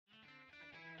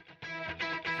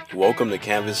Welcome to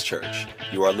Canvas Church.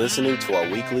 You are listening to our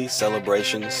weekly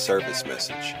celebration service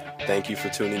message. Thank you for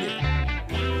tuning in.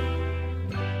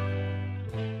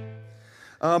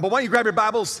 But why don't you grab your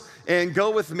Bibles and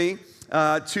go with me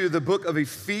to the book of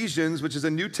Ephesians, which is a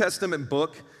New Testament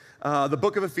book. The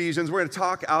book of Ephesians. We're going to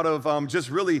talk out of just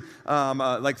really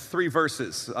like three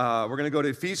verses. We're going to go to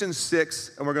Ephesians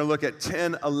 6, and we're going to look at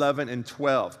 10, 11, and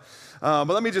 12. But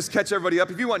let me just catch everybody up.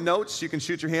 If you want notes, you can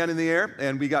shoot your hand in the air,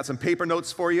 and we got some paper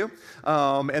notes for you.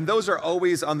 And those are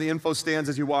always on the info stands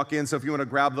as you walk in, so if you want to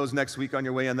grab those next week on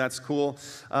your way in, that's cool.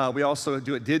 We also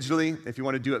do it digitally. If you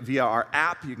want to do it via our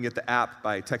app, you can get the app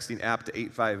by texting app to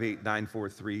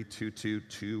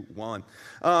 858-943-2221.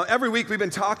 Every week we've been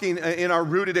talking in our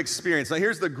Rooted experience. Now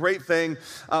here's the great thing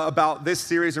about this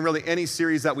series and really any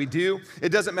series that we do. It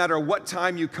doesn't matter what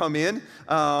time you come in,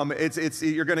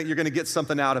 you're gonna get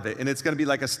something out of it. And it's going to be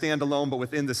like a standalone, but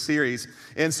within the series.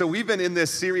 And so we've been in this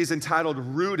series entitled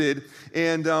Rooted.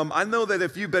 And I know that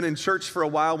if you've been in church for a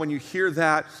while, when you hear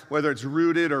that, whether it's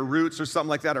rooted or roots or something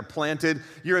like that, or planted,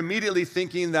 you're immediately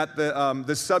thinking that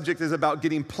the subject is about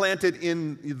getting planted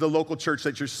in the local church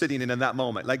that you're sitting in that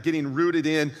moment, like getting rooted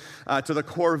in to the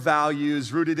core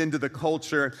values, rooted into the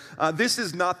culture. This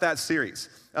is not that series.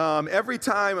 Every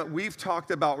time we've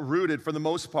talked about rooted, for the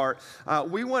most part,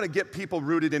 we want to get people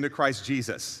rooted into Christ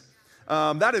Jesus.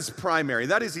 That is primary.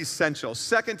 That is essential.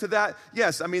 Second to that,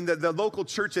 yes, I mean, the local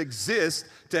church exists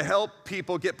to help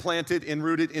people get planted and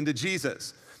rooted into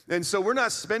Jesus. And so we're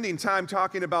not spending time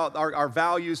talking about our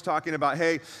values, talking about,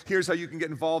 hey, here's how you can get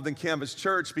involved in Canvas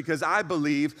Church, because I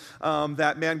believe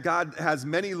that, man, God has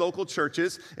many local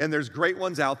churches, and there's great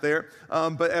ones out there.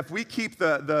 But if we keep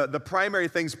the primary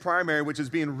things primary, which is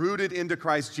being rooted into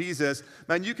Christ Jesus,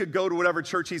 man, you could go to whatever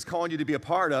church He's calling you to be a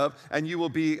part of, and you will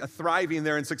be thriving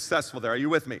there and successful there. Are you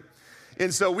with me?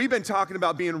 And so we've been talking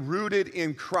about being rooted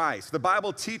in Christ. The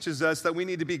Bible teaches us that we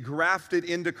need to be grafted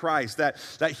into Christ, that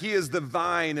He is the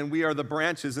vine and we are the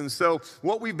branches. And so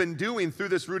what we've been doing through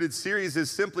this Rooted series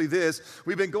is simply this.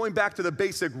 We've been going back to the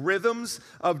basic rhythms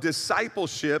of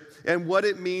discipleship and what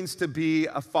it means to be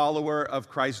a follower of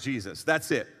Christ Jesus.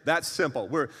 That's it. That's simple.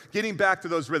 We're getting back to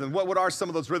those rhythms. What are some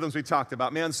of those rhythms we talked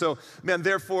about, man? So, man,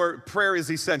 therefore, prayer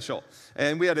is essential.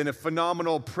 And we had a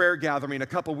phenomenal prayer gathering a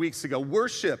couple weeks ago.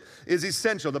 Worship is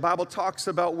essential. The Bible talks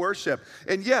about worship.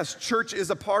 And yes, church is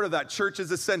a part of that. Church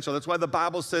is essential. That's why the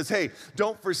Bible says, hey,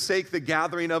 don't forsake the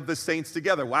gathering of the saints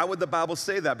together. Why would the Bible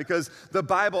say that? Because the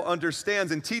Bible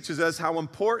understands and teaches us how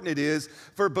important it is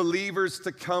for believers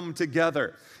to come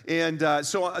together. And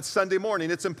so on Sunday morning,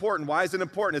 it's important. Why is it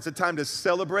important? It's a time to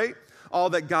celebrate all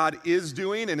that God is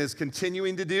doing and is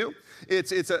continuing to do.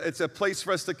 It's a place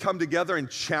for us to come together and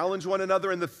challenge one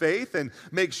another in the faith and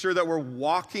make sure that we're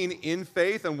walking in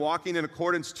faith and walking in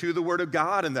accordance to the Word of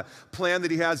God and the plan that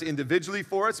He has individually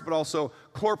for us, but also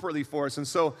corporately for us. And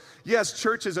so, yes,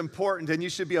 church is important, and you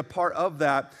should be a part of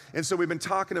that. And so we've been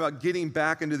talking about getting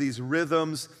back into these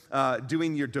rhythms,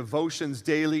 doing your devotions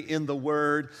daily in the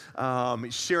Word,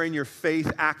 sharing your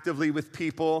faith actively with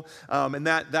people, and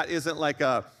that isn't like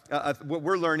what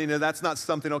we're learning, and that's not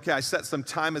something, okay, I set some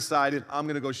time aside and I'm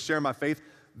going to go share my faith.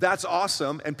 That's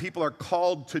awesome, and people are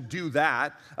called to do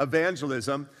that,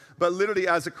 evangelism. But literally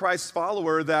as a Christ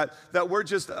follower, that we're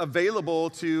just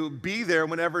available to be there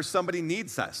whenever somebody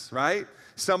needs us, right?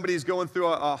 Somebody's going through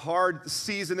a hard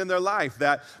season in their life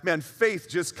that, man, faith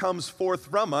just comes forth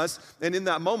from us. And in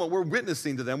that moment, we're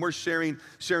witnessing to them. We're sharing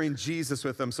Jesus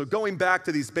with them. So going back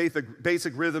to these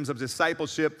basic rhythms of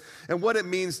discipleship and what it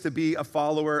means to be a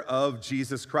follower of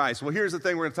Jesus Christ. Well, here's the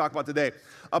thing we're going to talk about today.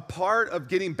 A part of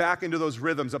getting back into those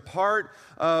rhythms, a part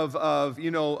of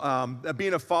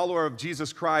being a follower of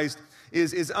Jesus Christ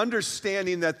is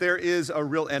understanding that there is a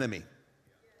real enemy.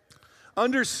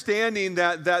 Understanding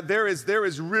that there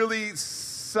is really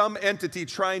some entity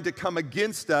trying to come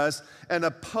against us and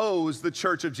oppose the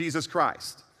church of Jesus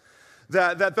Christ.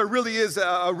 That there really is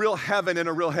a real heaven and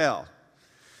a real hell.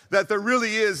 That there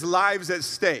really is lives at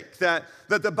stake. That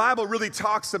the Bible really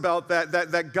talks about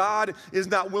that God is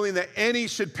not willing that any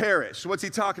should perish. What's He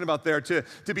talking about there? To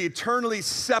be eternally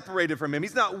separated from Him.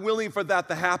 He's not willing for that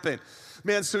to happen.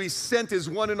 Man, so He sent His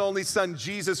one and only Son,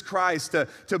 Jesus Christ,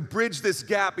 to bridge this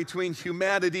gap between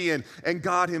humanity and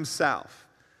God Himself.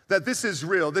 That this is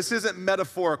real. This isn't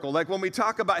metaphorical. Like when we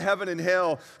talk about heaven and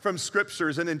hell from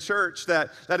scriptures and in church,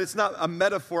 that it's not a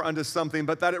metaphor unto something,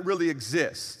 but that it really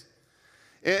exists.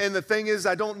 And the thing is,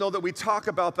 I don't know that we talk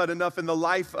about that enough in the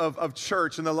life of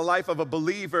church and the life of a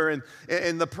believer.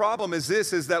 And the problem is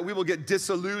this, is that we will get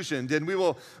disillusioned and we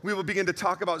will begin to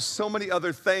talk about so many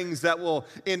other things that will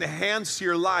enhance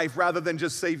your life rather than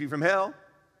just save you from hell.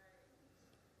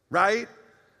 Right?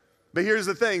 But here's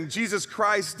the thing, Jesus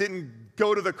Christ didn't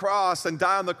go to the cross and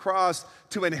die on the cross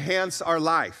to enhance our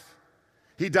life.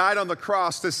 He died on the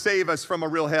cross to save us from a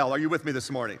real hell. Are you with me this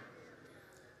morning?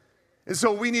 And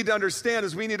so we need to understand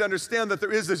that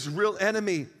there is this real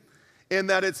enemy, and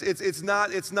that it's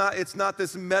not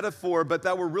this metaphor, but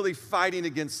that we're really fighting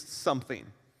against something.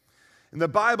 And the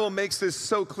Bible makes this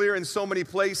so clear in so many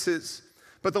places.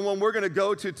 But the one we're going to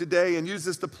go to today and use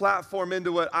this to platform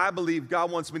into what I believe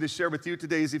God wants me to share with you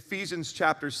today is Ephesians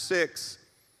chapter 6,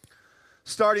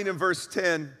 starting in verse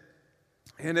 10.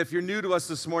 And if you're new to us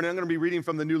this morning, I'm going to be reading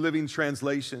from the New Living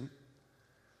Translation.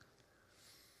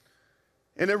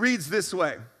 And it reads this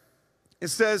way. It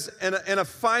says, and a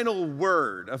final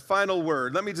word.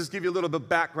 Let me just give you a little bit of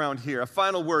background here. A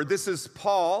final word. This is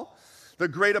Paul, the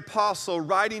great apostle,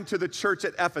 writing to the church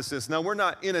at Ephesus. Now, we're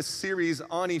not in a series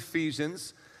on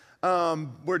Ephesians.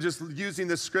 We're just using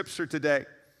this scripture today.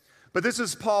 But this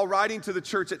is Paul writing to the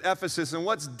church at Ephesus. And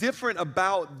what's different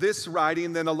about this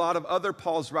writing than a lot of other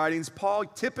Paul's writings, Paul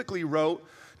typically wrote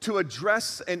to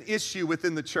address an issue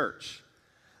within the church,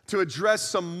 to address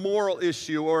some moral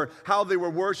issue or how they were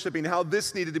worshiping, how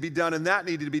this needed to be done and that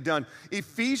needed to be done.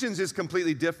 Ephesians is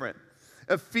completely different.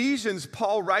 Ephesians,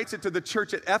 Paul writes it to the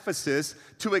church at Ephesus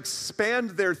to expand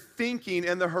their thinking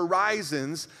and their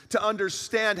horizons to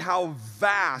understand how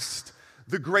vast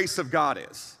the grace of God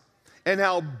is and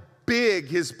how big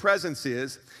his presence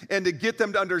is, and to get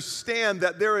them to understand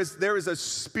that there is a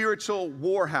spiritual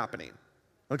war happening,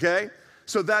 okay?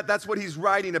 So that's what he's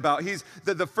writing about.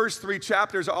 The first 3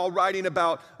 chapters are all writing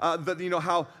about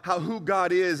how who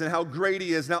God is and how great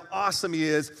he is and how awesome he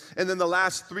is. And then the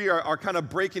last 3 are kind of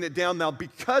breaking it down now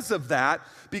because of that,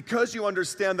 because you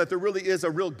understand that there really is a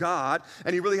real God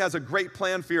and he really has a great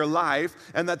plan for your life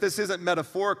and that this isn't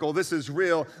metaphorical, this is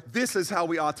real, this is how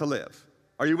we ought to live.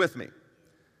 Are you with me?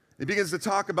 He begins to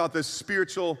talk about this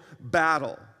spiritual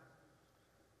battle.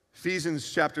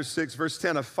 Ephesians chapter 6, verse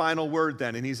 10, a final word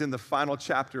then, and he's in the final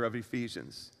chapter of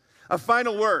Ephesians. A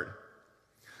final word.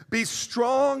 Be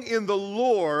strong in the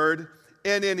Lord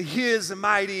and in his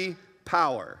mighty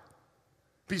power.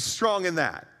 Be strong in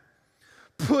that.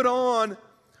 Put on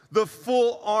the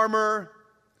full armor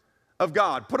of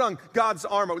God. Put on God's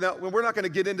armor. Now, we're not going to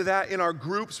get into that in our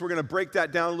groups. We're going to break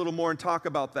that down a little more and talk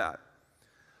about that.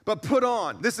 But put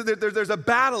on. There's a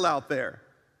battle out there.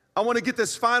 I want to get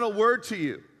this final word to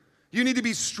you. You need to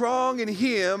be strong in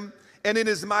him and in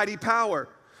his mighty power.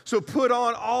 So put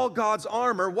on all God's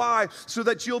armor. Why? So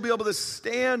that you'll be able to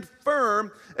stand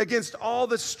firm against all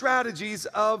the strategies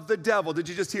of the devil. Did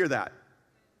you just hear that?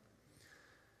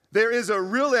 There is a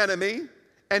real enemy,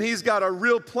 and he's got a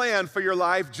real plan for your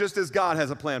life, just as God has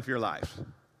a plan for your life.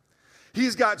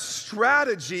 He's got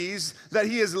strategies that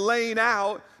he is laying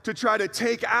out to try to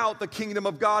take out the kingdom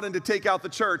of God and to take out the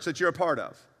church that you're a part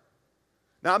of.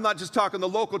 Now, I'm not just talking the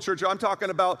local church, I'm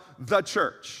talking about the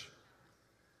church.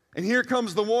 And here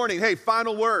comes the warning. Hey,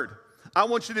 final word. I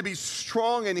want you to be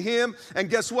strong in him. And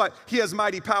guess what? He has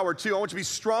mighty power too. I want you to be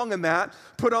strong in that.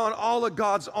 Put on all of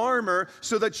God's armor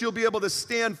so that you'll be able to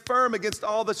stand firm against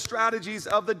all the strategies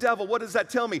of the devil. What does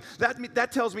that tell me?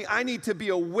 That tells me I need to be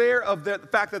aware of the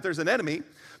fact that there's an enemy,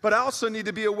 but I also need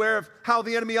to be aware of how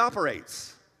the enemy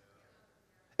operates.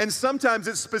 And sometimes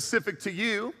it's specific to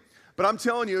you. But I'm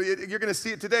telling you, you're going to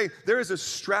see it today. There is a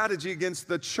strategy against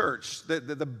the church,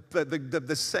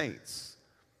 the saints.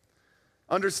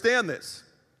 Understand this.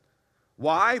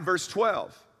 Why? Verse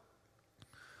 12.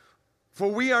 For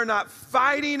we are not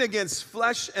fighting against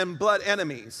flesh and blood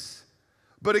enemies,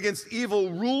 but against evil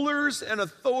rulers and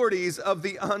authorities of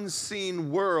the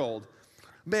unseen world.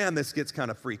 Man, this gets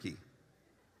kind of freaky.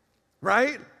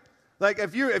 Right? Like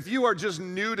if you are just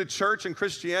new to church and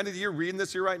Christianity, you're reading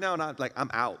this here right now, and I'm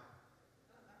out.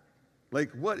 Like,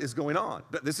 what is going on?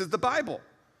 But this is the Bible.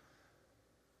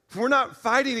 We're not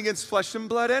fighting against flesh and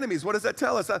blood enemies. What does that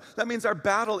tell us? That means our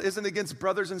battle isn't against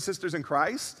brothers and sisters in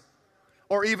Christ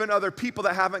or even other people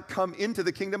that haven't come into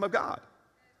the kingdom of God.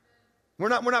 We're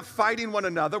not fighting one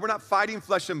another. We're not fighting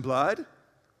flesh and blood.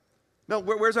 No,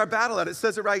 where's our battle at? It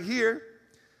says it right here.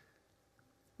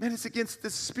 Man, it's against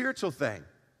this spiritual thing,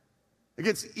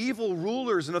 against evil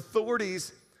rulers and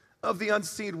authorities of the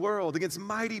unseen world, against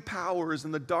mighty powers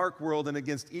in the dark world, and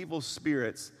against evil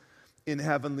spirits in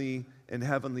heavenly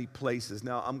places.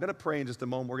 Now, I'm going to pray in just a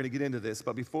moment. We're going to get into this,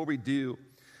 but before we do,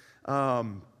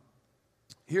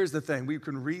 here's the thing. We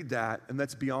can read that, and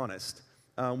let's be honest.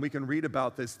 We can read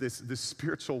about this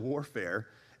spiritual warfare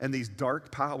and these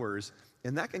dark powers,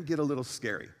 and that can get a little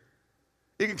scary.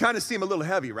 It can kind of seem a little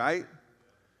heavy, right?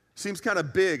 Seems kind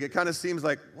of big. It kind of seems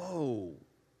like, whoa,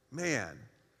 man.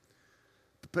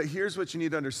 But here's what you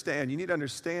need to understand. You need to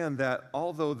understand that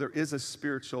although there is a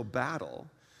spiritual battle,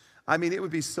 I mean, it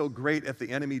would be so great if the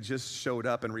enemy just showed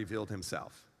up and revealed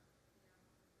himself.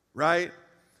 Right?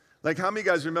 Like, how many of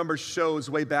you guys remember shows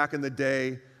way back in the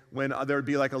day when there would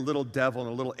be like a little devil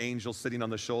and a little angel sitting on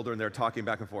the shoulder and they're talking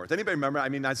back and forth? Anybody remember? I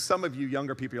mean, some of you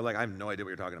younger people, you're like, I have no idea what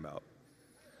you're talking about.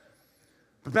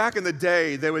 But back in the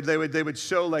day, they would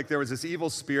show like there was this evil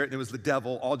spirit and it was the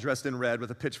devil all dressed in red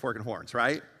with a pitchfork and horns,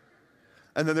 right?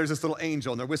 And then there's this little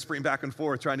angel and they're whispering back and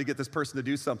forth trying to get this person to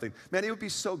do something. Man, it would be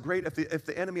so great if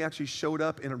the enemy actually showed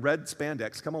up in a red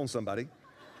spandex. Come on, somebody.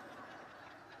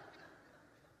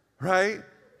 Right?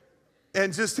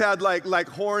 And just had like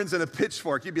horns and a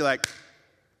pitchfork. You'd be like,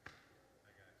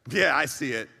 yeah, I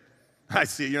see it. I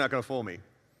see it. You're not going to fool me.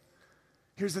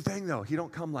 Here's the thing, though. He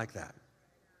don't come like that.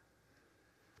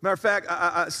 Matter of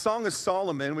fact, Song of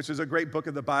Solomon, which is a great book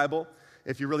of the Bible,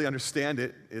 if you really understand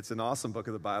it, it's an awesome book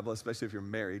of the Bible, especially if you're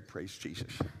married. Praise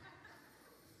Jesus.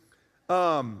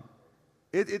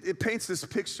 It paints this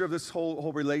picture of this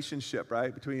whole relationship,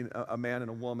 right, between a man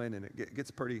and a woman, and it gets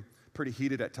pretty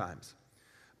heated at times.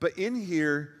 But in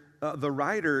here, the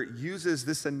writer uses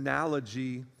this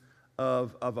analogy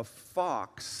of a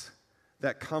fox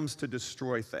that comes to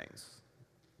destroy things.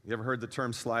 You ever heard the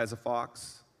term sly as a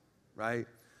fox, right?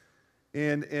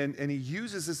 And he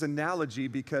uses this analogy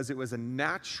because it was a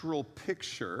natural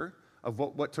picture of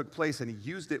what took place, and he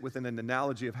used it within an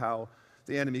analogy of how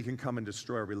the enemy can come and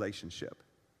destroy a relationship.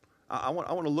 I want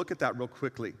to look at that real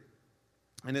quickly.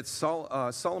 And it's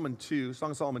Solomon 2,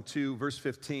 Song of Solomon 2, verse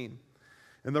 15.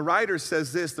 And the writer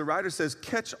says this, the writer says,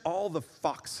 catch all the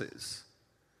foxes.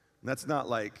 And that's not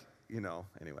like,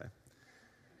 anyway.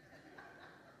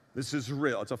 This is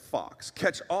real, it's a fox.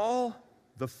 Catch all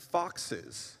the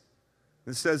foxes.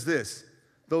 It says this,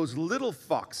 those little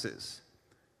foxes.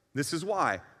 This is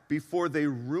why. Before they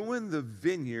ruin the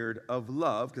vineyard of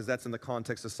love, because that's in the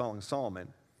context of Song of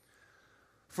Solomon,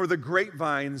 for the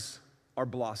grapevines are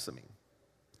blossoming.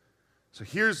 So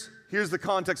here's the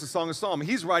context of Song of Solomon.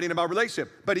 He's writing about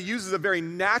relationship, but he uses a very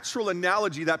natural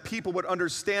analogy that people would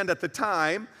understand at the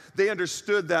time. They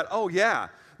understood that, oh yeah,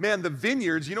 man, the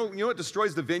vineyards, you know what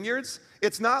destroys the vineyards?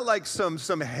 It's not like some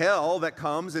hell that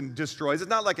comes and destroys. It's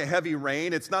not like a heavy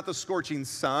rain. It's not the scorching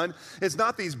sun. It's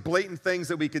not these blatant things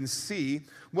that we can see.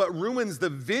 What ruins the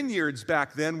vineyards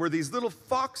back then were these little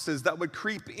foxes that would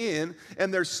creep in,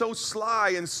 and they're so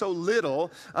sly and so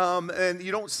little, and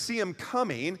you don't see them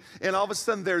coming, and all of a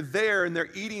sudden they're there, and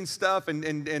they're eating stuff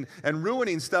and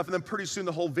ruining stuff, and then pretty soon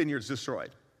the whole vineyard's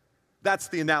destroyed. That's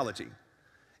the analogy.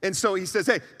 And so he says,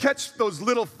 hey, catch those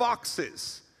little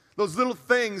foxes, those little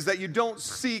things that you don't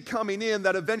see coming in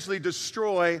that eventually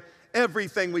destroy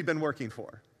everything we've been working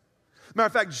for. Matter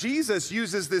of fact, Jesus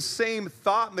uses this same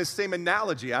thought and this same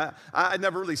analogy. I'd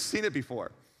never really seen it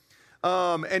before.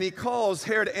 And he calls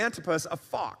Herod Antipas a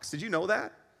fox. Did you know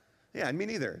that? Yeah, me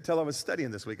neither, until I was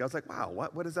studying this week. I was like, wow,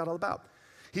 what is that all about?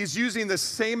 He's using the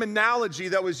same analogy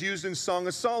that was used in Song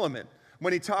of Solomon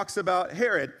when he talks about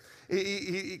Herod.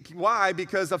 Why?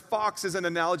 Because a fox is an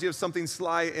analogy of something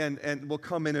sly and will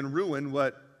come in and ruin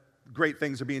what great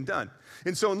things are being done.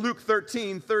 And so in Luke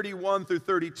 13, 31 through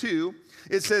 32,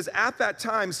 it says, at that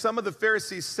time, some of the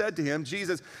Pharisees said to him,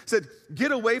 Jesus said,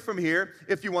 get away from here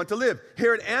if you want to live.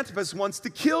 Herod Antipas wants to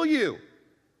kill you.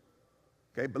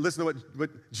 Okay, but listen to what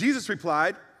Jesus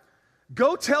replied,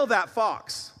 go tell that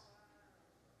fox.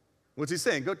 What's he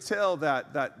saying? Go tell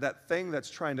that thing that's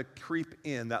trying to creep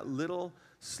in, that little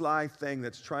sly thing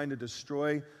that's trying to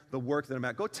destroy the work that I'm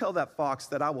at. Go tell that fox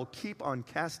that I will keep on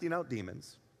casting out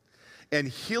demons and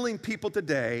healing people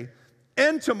today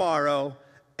and tomorrow,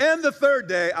 and the third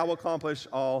day I will accomplish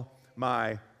all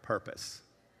my purpose.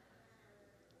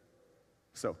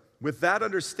 So, with that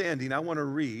understanding, I want to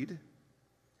read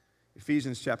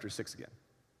Ephesians chapter 6 again.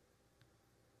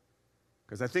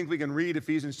 Because I think we can read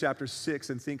Ephesians chapter 6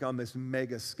 and think on this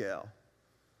mega scale.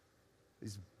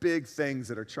 These big things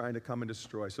that are trying to come and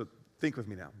destroy. So think with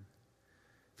me now.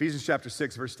 Ephesians chapter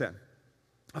 6, verse 10.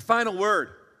 A final word.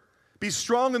 Be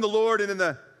strong in the Lord and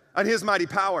in his mighty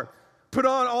power. Put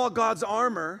on all God's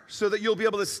armor so that you'll be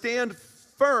able to stand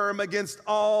firm against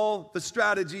all the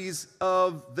strategies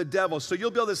of the devil. So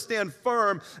you'll be able to stand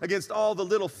firm against all the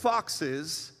little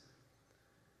foxes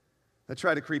that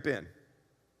try to creep in.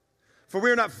 For we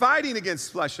are not fighting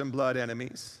against flesh and blood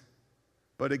enemies,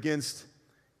 but against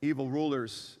evil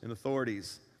rulers and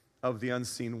authorities of the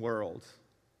unseen world.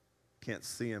 Can't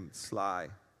see him, sly,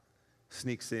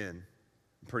 sneaks in,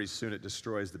 and pretty soon it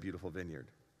destroys the beautiful vineyard.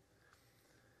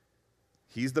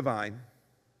 He's the vine,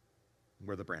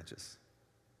 we're the branches.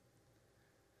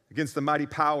 Against the mighty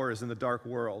powers in the dark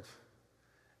world,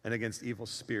 and against evil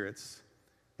spirits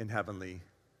in heavenly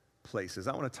places.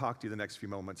 I want to talk to you the next few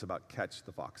moments about catch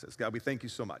the foxes. God, we thank you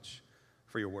so much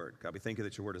for your word. God, we thank you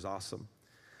that your word is awesome.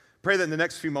 Pray that in the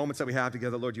next few moments that we have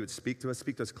together, Lord, you would speak to us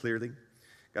clearly.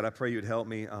 God, I pray you would help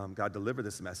me, God, deliver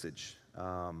this message,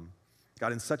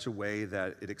 God, in such a way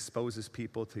that it exposes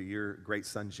people to your great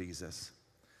son, Jesus,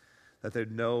 that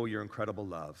they'd know your incredible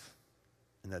love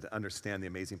and that they understand the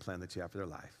amazing plan that you have for their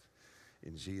life.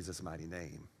 In Jesus' mighty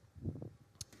name.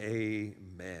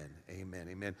 Amen, amen,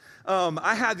 amen.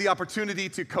 I had the opportunity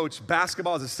to coach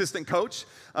basketball as assistant coach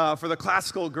for the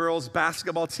classical girls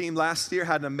basketball team last year.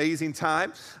 Had an amazing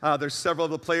time. There's several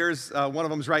of the players, one of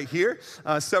them's right here,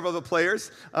 several of the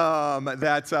players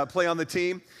that play on the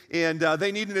team. And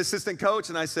they need an assistant coach,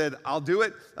 and I said, I'll do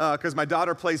it because my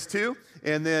daughter plays too.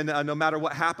 And then no matter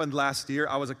what happened last year,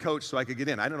 I was a coach so I could get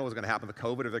in. I didn't know what was going to happen with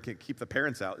COVID, if they could keep the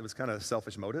parents out. It was kind of a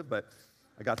selfish motive, but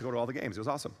I got to go to all the games. It was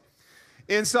awesome.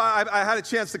 And so I had a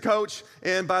chance to coach,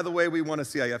 and by the way, we won a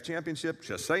CIF championship,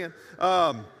 just saying.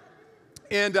 And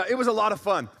it was a lot of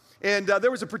fun. And there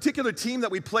was a particular team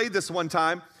that we played this one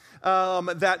time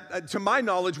that, to my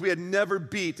knowledge, we had never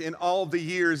beat in all of the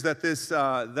years that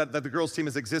that the girls' team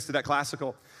has existed at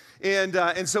Classical.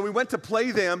 And so we went to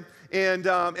play them,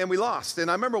 and we lost. And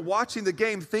I remember watching the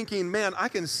game thinking, man, I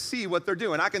can see what they're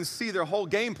doing. I can see their whole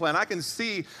game plan. I can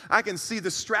see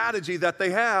the strategy that they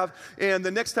have. And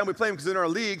the next time we play them, because in our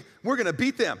league, we're going to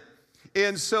beat them.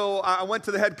 And so I went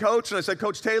to the head coach, and I said,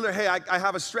 Coach Taylor, hey, I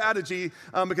have a strategy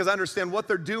because I understand what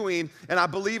they're doing, and I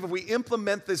believe if we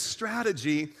implement this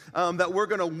strategy that we're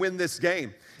going to win this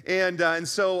game. And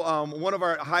so one of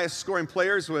our highest scoring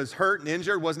players was hurt and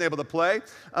injured, wasn't able to play,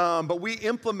 but we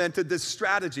implemented this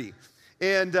strategy.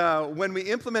 And when we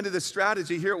implemented this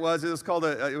strategy, here it was called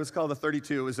a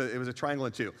 32. It was a triangle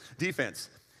and two defense.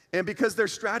 And because their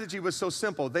strategy was so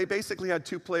simple, they basically had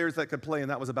two players that could play, and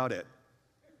that was about it.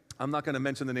 I'm not going to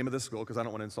mention the name of the school because I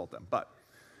don't want to insult them, but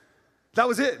that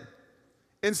was it.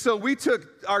 And so we took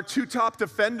our two top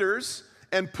defenders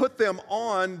and put them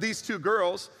on these two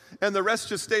girls, and the rest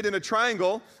just stayed in a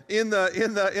triangle in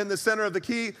the center of the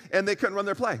key, and they couldn't run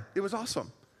their play. It was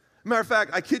awesome. Matter of fact,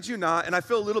 I kid you not, and I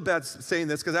feel a little bad saying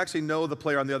this because I actually know the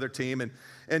player on the other team,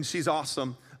 and she's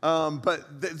awesome.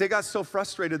 But they got so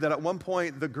frustrated that at one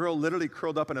point, the girl literally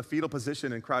curled up in a fetal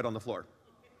position and cried on the floor.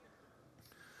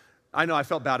 I know, I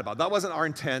felt bad about it. That wasn't our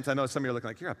intent. I know some of you are looking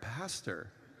like, you're a pastor.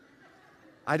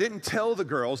 I didn't tell the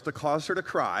girls to cause her to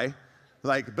cry,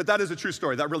 but that is a true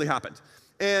story. That really happened.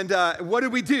 And what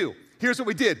did we do? Here's what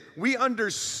we did. We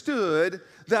understood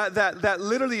that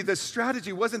literally the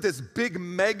strategy wasn't this big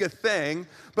mega thing,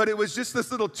 but it was just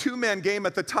this little two-man game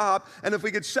at the top, and if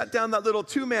we could shut down that little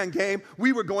two-man game,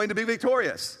 we were going to be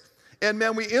victorious. And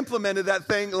man, we implemented that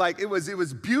thing like it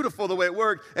was beautiful the way it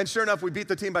worked, and sure enough, we beat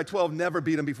the team by 12, never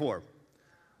beat them before.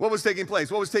 What was taking place?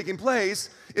 What was taking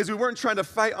place is we weren't trying to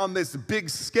fight on this big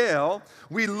scale.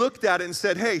 We looked at it and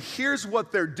said, hey, here's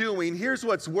what they're doing, here's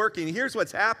what's working, here's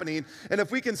what's happening, and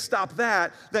if we can stop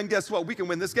that, then guess what? We can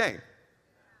win this game.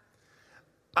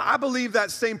 I believe that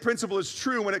same principle is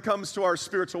true when it comes to our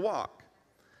spiritual walk.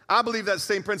 I believe that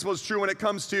same principle is true when it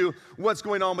comes to what's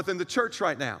going on within the church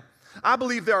right now. I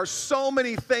believe there are so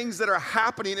many things that are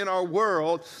happening in our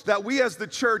world that we as the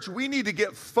church, we need to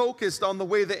get focused on the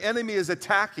way the enemy is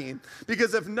attacking,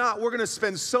 because if not, we're going to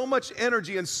spend so much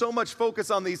energy and so much focus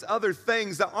on these other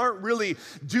things that aren't really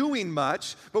doing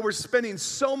much, but we're spending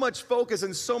so much focus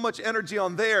and so much energy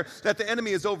on there that the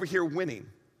enemy is over here winning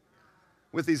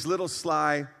with these little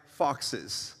sly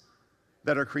foxes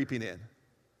that are creeping in.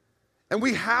 And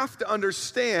we have to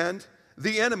understand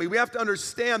the enemy. We have to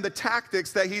understand the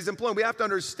tactics that he's employing. We have to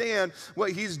understand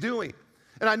what he's doing.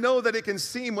 And I know that it can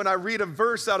seem when I read a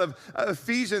verse out of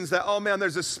Ephesians that, oh man,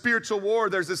 there's a spiritual war,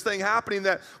 there's this thing happening,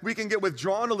 that we can get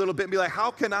withdrawn a little bit and be like,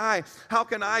 how can I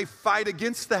fight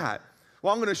against that?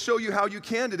 Well, I'm going to show you how you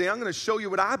can today. I'm going to show you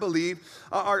what I believe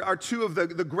are two of the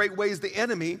great ways the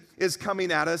enemy is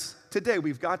coming at us today.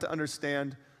 We've got to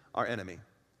understand our enemy.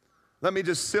 Let me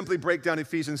just simply break down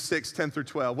Ephesians 6, 10 through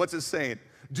 12. What's it saying?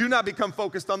 Do not become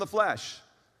focused on the flesh.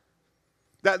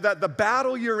 That the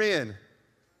battle you're in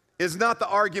is not the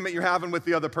argument you're having with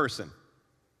the other person.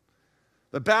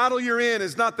 The battle you're in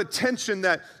is not the tension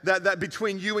that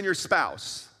between you and your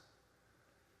spouse.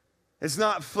 It's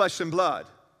not flesh and blood.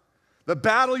 The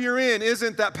battle you're in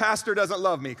isn't that pastor doesn't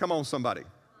love me. Come on, somebody.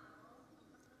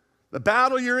 The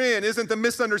battle you're in isn't the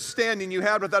misunderstanding you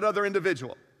had with that other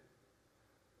individual.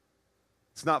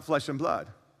 It's not flesh and blood.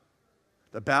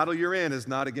 The battle you're in is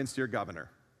not against your governor.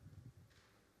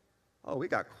 Oh, we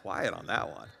got quiet on that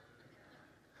one.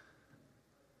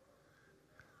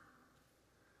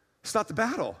 It's not the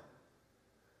battle.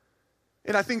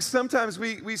 And I think sometimes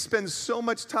we spend so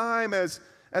much time as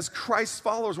Christ's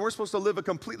followers, we're supposed to live a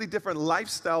completely different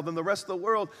lifestyle than the rest of the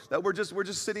world, that we're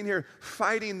just sitting here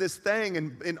fighting this thing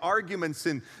and arguments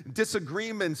and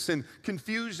disagreements and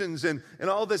confusions and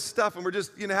all this stuff, and we're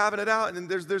just having it out, and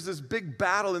there's this big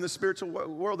battle in the spiritual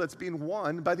world that's being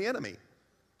won by the enemy.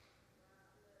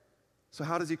 So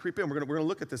how does he creep in? We're gonna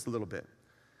look at this a little bit.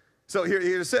 So here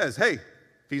it says, hey,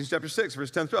 Ephesians chapter 6,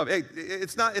 verse 10 12. Hey,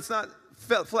 it's not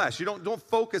flesh. You don't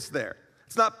focus there.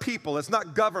 It's not people. It's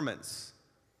not governments.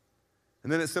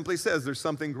 And then it simply says there's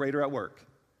something greater at work.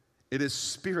 It is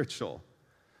spiritual.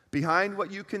 Behind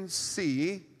what you can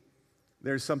see,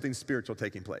 there's something spiritual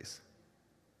taking place.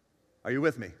 Are you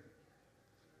with me?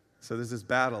 So there's this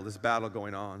battle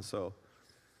going on. So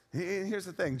here's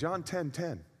the thing, John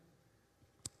 10:10.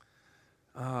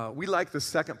 We like the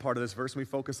second part of this verse, and we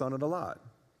focus on it a lot.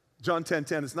 John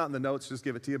 10:10, it's not in the notes, just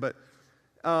give it to you, but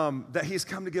that he's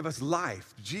come to give us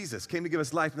life. Jesus came to give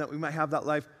us life, and that we might have that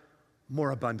life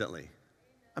more abundantly.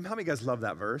 How many of you guys love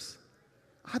that verse?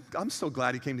 I'm so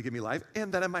glad he came to give me life,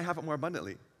 and that I might have it more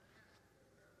abundantly.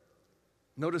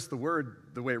 Notice the word,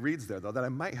 the way it reads there, though, that I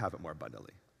might have it more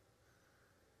abundantly.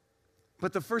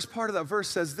 But the first part of that verse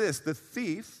says this: the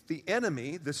thief, the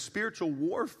enemy, the spiritual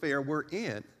warfare we're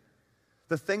in,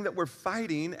 the thing that we're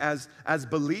fighting as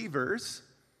believers,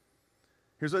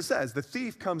 here's what it says: the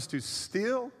thief comes to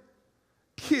steal,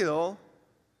 kill,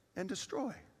 and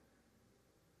destroy.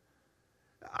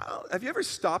 Have you ever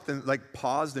stopped and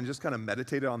paused and just kind of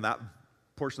meditated on that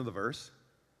portion of the verse?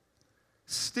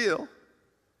 Steal,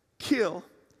 kill,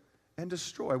 and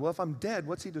destroy. Well, if I'm dead,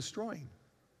 what's he destroying?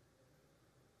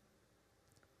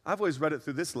 I've always read it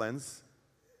through this lens,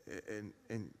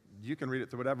 and you can read it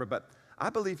through whatever, but I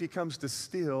believe he comes to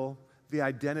steal the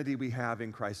identity we have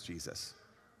in Christ Jesus.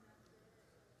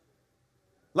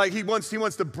 Like he wants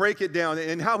to break it down,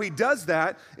 and how he does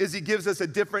that is he gives us a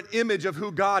different image of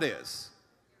who God is.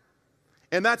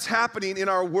 And that's happening in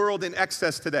our world in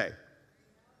excess today.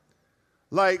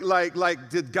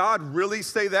 Did God really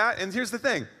say that? And here's the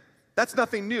thing, that's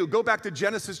nothing new. Go back to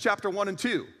Genesis chapter 1 and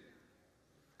 2.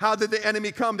 How did the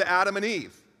enemy come to Adam and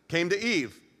Eve? Came to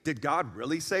Eve. Did God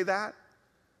really say that?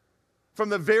 From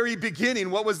the very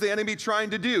beginning, what was the enemy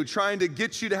trying to do? Trying to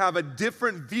get you to have a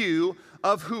different view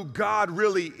of who God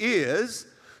really is,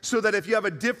 so that if you have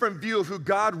a different view of who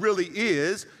God really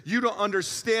is, you don't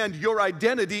understand your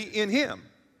identity in him.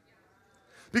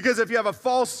 Because if you have a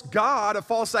false God, a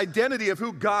false identity of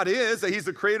who God is, that he's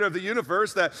the creator of the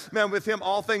universe, that, man, with him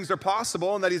all things are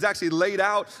possible, and that he's actually laid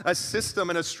out a system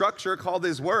and a structure called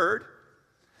his word,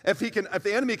 if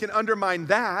the enemy can undermine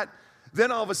that,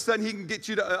 then all of a sudden he can get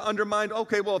you to undermine,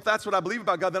 okay, well, if that's what I believe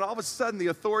about God, then all of a sudden the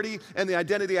authority and the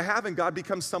identity I have in God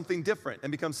becomes something different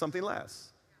and becomes something less.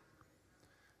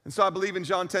 And so I believe in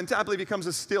John 10:10, I believe he comes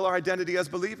to steal our identity as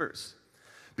believers.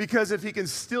 Because if he can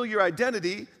steal your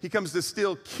identity, he comes to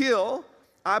steal, kill.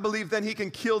 I believe then he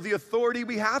can kill the authority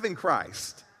we have in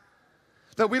Christ.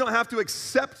 That we don't have to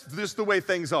accept just the way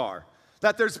things are.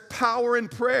 That there's power in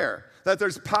prayer. That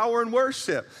there's power in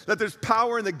worship. That there's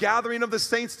power in the gathering of the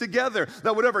saints together.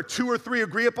 That whatever 2 or 3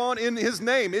 agree upon in his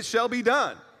name, it shall be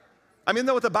done. I mean, isn't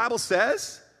that what the Bible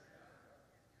says?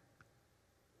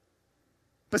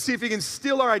 But see, if he can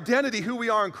steal our identity, who we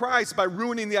are in Christ, by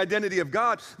ruining the identity of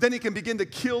God, then he can begin to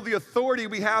kill the authority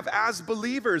we have as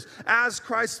believers, as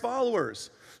Christ's followers.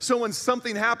 So when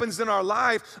something happens in our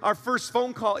life, our first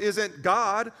phone call isn't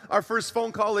God. Our first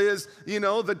phone call is,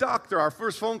 the doctor. Our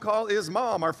first phone call is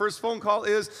mom. Our first phone call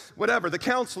is whatever, the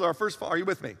counselor. Are you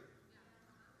with me?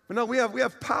 But no, we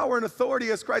have power and authority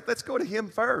as Christ. Let's go to him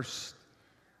first.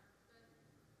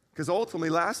 Because ultimately,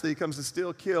 lastly, he comes to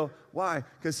steal, kill. Why?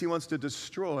 Because he wants to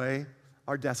destroy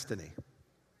our destiny.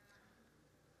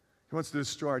 He wants to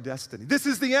destroy our destiny. This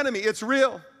is the enemy. It's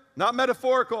real, not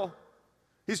metaphorical.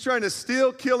 He's trying to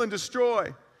steal, kill, and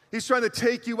destroy. He's trying to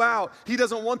take you out. He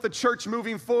doesn't want the church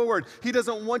moving forward. He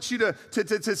doesn't want you to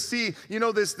see,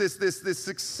 this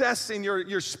success in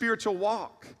your spiritual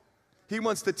walk. He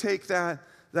wants to take that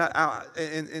out.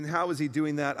 And how is he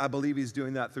doing that? I believe he's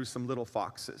doing that through some little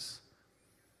foxes.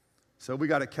 So we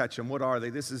got to catch them. What are they?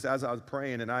 This is as I was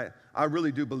praying, and I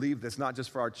really do believe this, not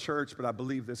just for our church, but I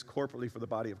believe this corporately for the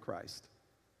body of Christ.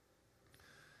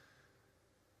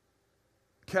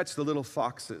 Catch the little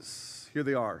foxes. Here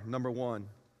they are. Number one,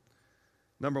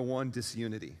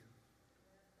 disunity.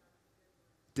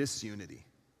 Disunity.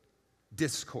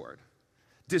 Discord.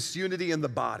 Disunity in the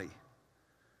body.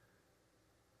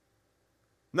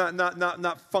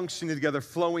 Not functioning together,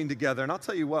 flowing together. And I'll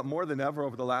tell you what, more than ever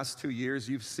over the last 2 years,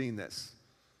 you've seen this.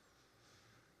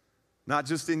 Not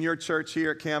just in your church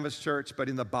here at Canvas Church, but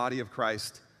in the body of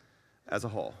Christ. as a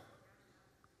whole.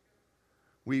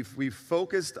 We've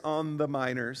focused on the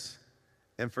minors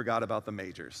and forgot about the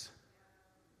majors.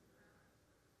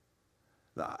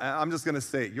 I'm just going to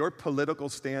say it. Your political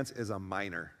stance is a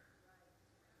minor.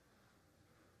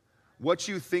 What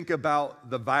you think about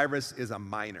the virus is a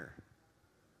minor.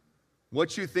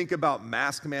 What you think about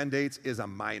mask mandates is a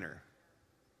minor.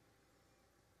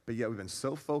 But yet we've been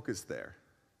so focused there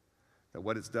that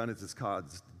what it's done is it's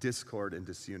caused discord and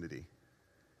disunity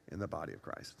in the body of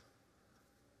Christ.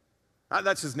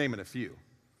 That's just naming a few.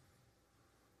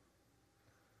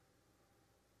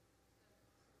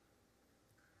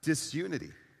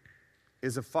 Disunity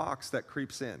is a fox that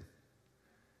creeps in.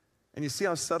 And you see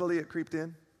how subtly it creeped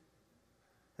in?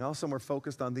 And also we're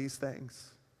focused on these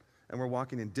things. And we're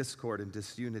walking in discord and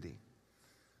disunity.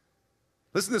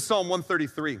 Listen to Psalm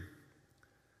 133.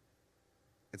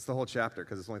 It's the whole chapter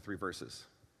because it's only 3 verses.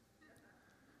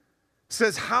 It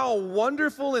says, how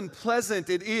wonderful and pleasant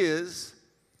it is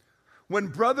when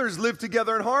brothers live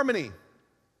together in harmony.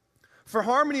 For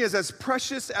harmony is as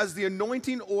precious as the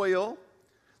anointing oil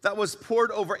that was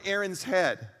poured over Aaron's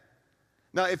head.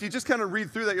 Now, if you just kind of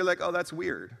read through that, you're like, oh, that's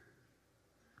weird.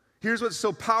 Here's what's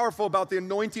so powerful about the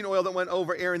anointing oil that went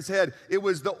over Aaron's head. It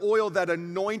was the oil that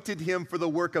anointed him for the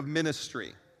work of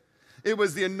ministry. It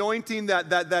was the anointing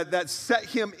that set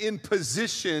him in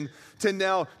position to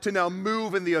now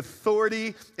move in the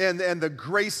authority and the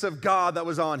grace of God that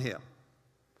was on him.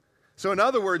 So in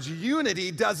other words,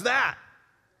 unity does that.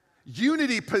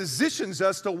 Unity positions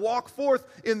us to walk forth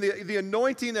in the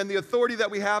anointing and the authority that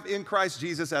we have in Christ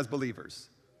Jesus as believers.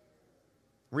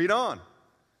 Read on.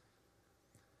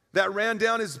 That ran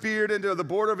down his beard into the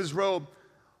border of his robe.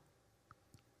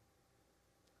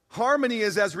 Harmony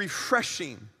is as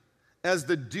refreshing as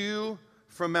the dew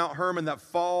from Mount Hermon that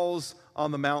falls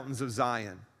on the mountains of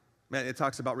Zion. Man, it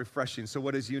talks about refreshing. So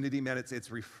what is unity? Man, it's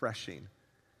refreshing.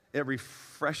 It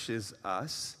refreshes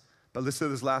us. But listen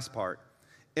to this last part.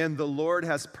 And the Lord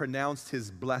has pronounced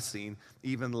his blessing,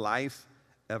 even life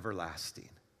everlasting.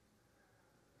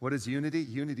 What is unity?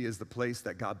 Unity is the place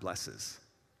that God blesses.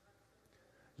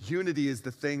 Unity is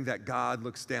the thing that God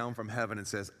looks down from heaven and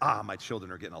says, my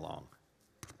children are getting along.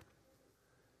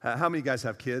 How many of you guys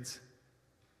have kids?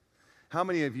 How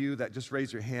many of you that just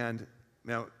raise your hand?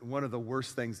 Now, one of the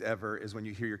worst things ever is when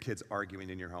you hear your kids arguing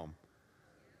in your home.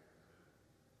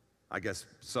 I guess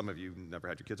some of you never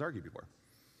had your kids argue before.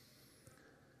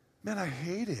 Man, I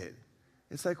hate it.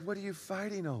 It's like, what are you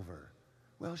fighting over?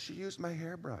 Well, she used my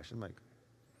hairbrush. I'm like,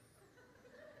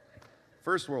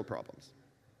 first world problems,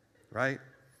 right?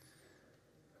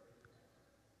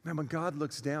 Man, when God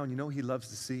looks down, you know what he loves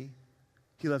to see?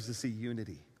 He loves to see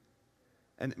unity.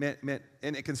 And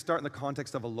and it can start in the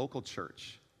context of a local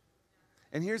church.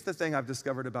 And here's the thing I've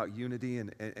discovered about unity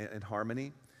and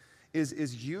harmony,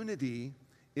 is unity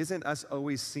isn't us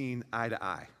always seeing eye to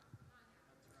eye.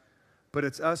 But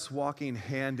it's us walking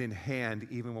hand in hand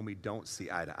even when we don't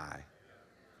see eye to eye.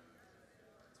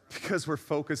 Because we're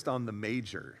focused on the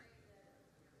major,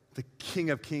 the King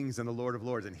of Kings and the Lord of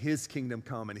Lords, and his kingdom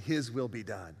come and his will be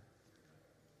done.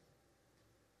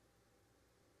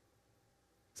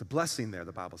 It's a blessing there,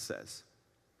 the Bible says.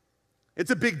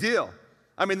 It's a big deal.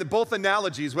 I mean, both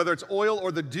analogies, whether it's oil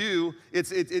or the dew,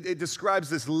 it describes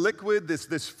this liquid,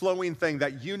 this flowing thing,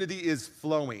 that unity is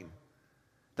flowing,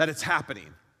 that it's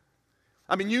happening.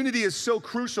 I mean, unity is so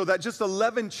crucial that just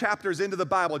 11 chapters into the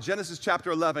Bible, Genesis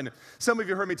chapter 11, some of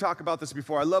you heard me talk about this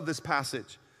before. I love this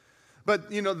passage.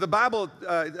 But, you know, the Bible,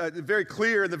 very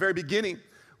clear in the very beginning,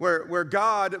 where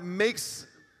God makes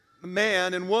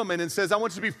man and woman and says, I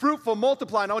want you to be fruitful,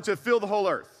 multiply, and I want you to fill the whole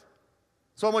earth.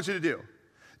 That's what I want you to do.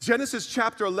 Genesis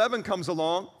chapter 11 comes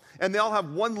along, and they all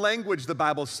have one language, the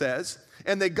Bible says,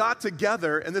 and they got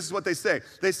together, and this is what they say.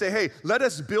 They say, hey, let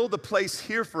us build a place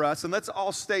here for us, and let's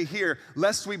all stay here,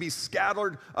 lest we be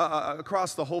scattered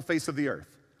across the whole face of the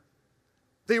earth.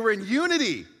 They were in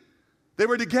unity. They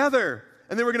were together,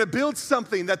 and they were going to build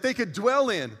something that they could dwell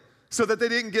in so that they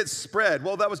didn't get spread.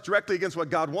 Well, that was directly against what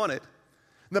God wanted.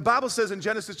 And the Bible says in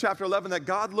Genesis chapter 11 that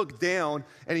God looked down,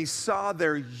 and he saw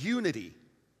their unity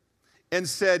and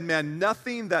said, man,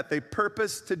 nothing that they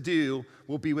purpose to do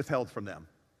will be withheld from them.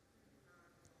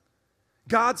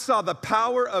 God saw the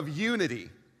power of unity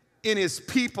in his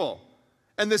people,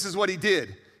 and this is what he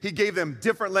did. He gave them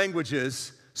different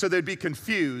languages so they'd be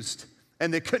confused,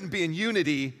 and they couldn't be in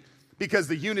unity because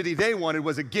the unity they wanted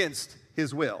was against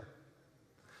his will.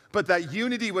 But that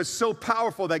unity was so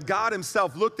powerful that God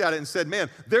himself looked at it and said, man,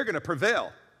 they're going to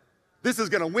prevail. This is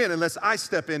going to win unless I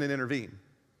step in and intervene.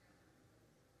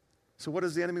 So what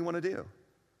does the enemy want to do?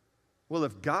 Well,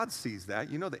 if God sees that,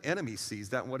 you know the enemy sees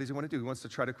that, and what does he want to do? He wants to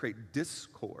try to create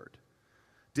discord.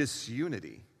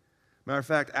 disunity. Matter of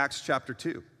fact, Acts chapter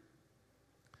 2,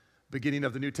 beginning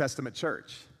of the New Testament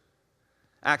church.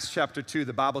 Acts chapter 2,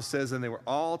 the Bible says, and they were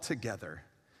all together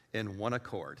in one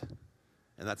accord.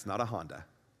 And that's not a Honda.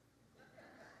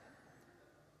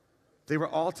 They were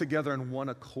all together in one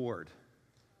accord.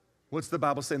 What's the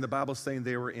Bible saying? The Bible's saying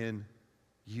they were in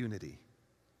unity.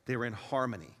 They were in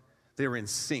harmony. They were in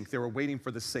sync. They were waiting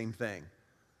for the same thing.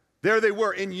 There they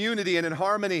were in unity and in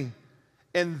harmony.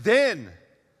 And then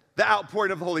the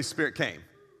outpouring of the Holy Spirit came.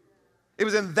 It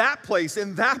was in that place,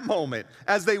 in that moment,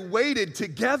 as they waited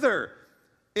together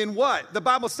in what? The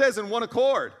Bible says in one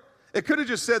accord. It could have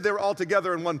just said they were all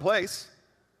together in one place.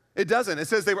 It doesn't. It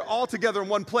says they were all together in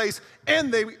one place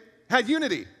and they had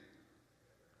unity.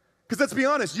 Because let's be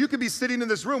honest, you could be sitting in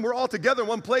this room, we're all together in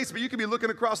one place, but you could be looking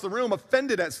across the room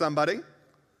offended at somebody. Is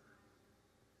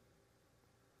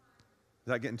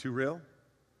that getting too real?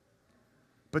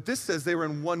 But this says they were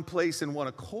in one place in one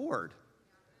accord.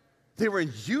 They were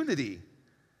in unity.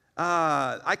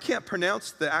 I can't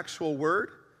pronounce the actual word,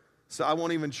 so I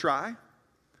won't even try. And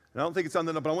I don't think it's on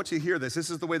the note, but I want you to hear this. This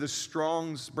is the way the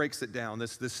Strong's breaks it down,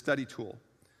 this study tool.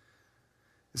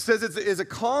 It says it's a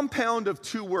compound of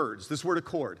two words, this word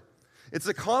accord. It's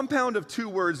a compound of two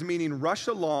words meaning rush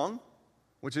along,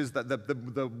 which is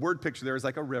the word picture there is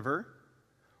like a river.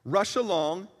 Rush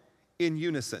along in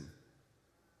unison.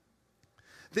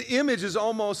 The image is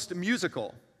almost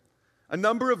musical. A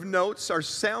number of notes are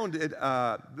sounded,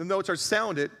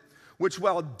 which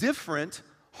while different,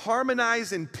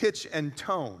 harmonize in pitch and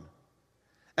tone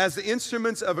as the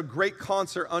instruments of a great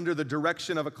concert under the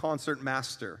direction of a concert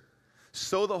master.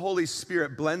 So the Holy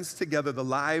Spirit blends together the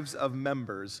lives of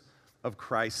members of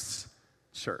Christ's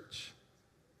church.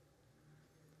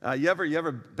 You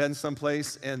ever been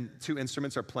someplace and two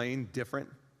instruments are playing different?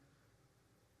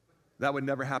 That would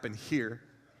never happen here,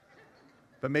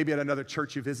 but maybe at another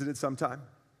church you visited sometime.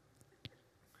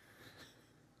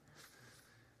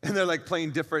 And they're like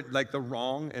playing different, like the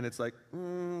wrong, and it's like,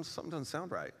 something doesn't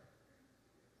sound right.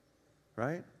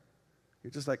 Right?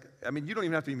 You're just like, I mean, you don't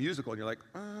even have to be musical, and you're like,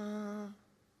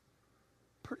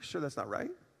 pretty sure that's not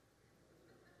right.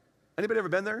 Anybody ever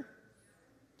been there?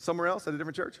 Somewhere else at a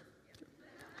different church?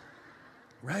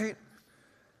 Right?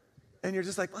 And you're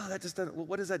just like, oh, that just doesn't, well,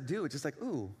 what does that do? It's just like,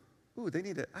 ooh, they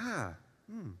need to,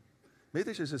 maybe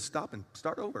they should just stop and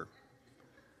start over.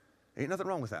 Ain't nothing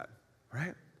wrong with that,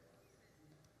 right?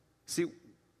 See,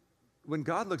 when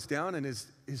God looks down and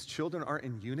his children are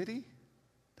in unity,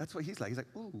 that's what he's like. He's like,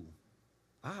 you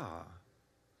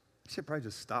should probably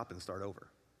just stop and start over.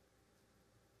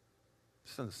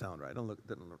 This doesn't sound right.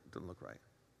 Doesn't look right.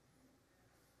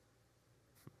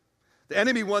 The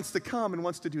enemy wants to come and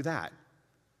wants to do that.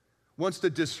 Wants to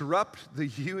disrupt the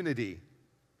unity.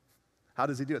 How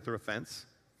does he do it? Through offense?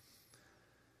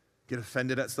 Get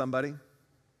offended at somebody?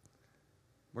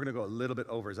 We're going to go a little bit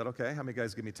over. Is that okay? How many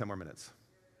guys give me 10 more minutes?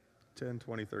 10,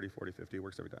 20, 30, 40, 50.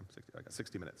 Works every time. 60. I got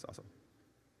 60 minutes. Awesome.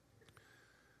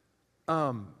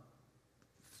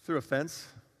 Through offense.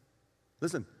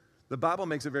 Listen, the Bible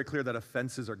makes it very clear that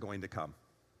offenses are going to come.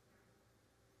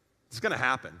 It's going to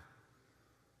happen.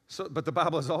 But the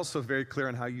Bible is also very clear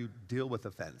on how you deal with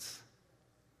offense.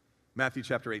 Matthew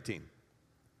chapter 18.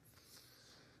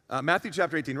 Matthew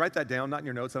chapter 18, write that down, not in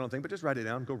your notes, I don't think, but just write it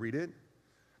down, go read it.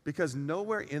 Because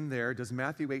nowhere in there does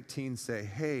Matthew 18 say,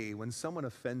 hey, when someone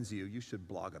offends you, you should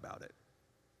blog about it.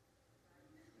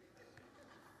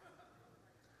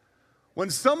 When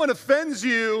someone offends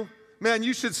you, man,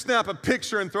 you should snap a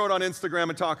picture and throw it on Instagram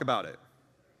and talk about it.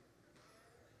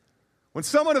 When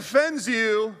someone offends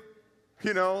you,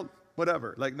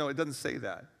 whatever. Like, no, it doesn't say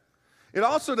that. It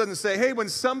also doesn't say, hey, when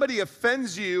somebody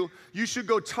offends you, you should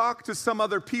go talk to some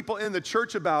other people in the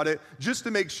church about it just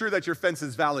to make sure that your offense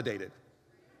is validated.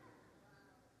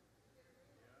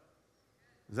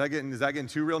 Is that getting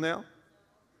too real now?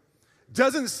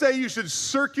 Doesn't say you should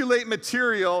circulate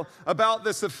material about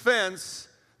this offense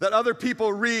that other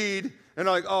people read and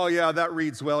are like, oh yeah, that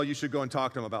reads well, you should go and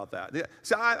talk to them about that. Yeah.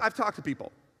 See, I've talked to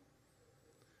people.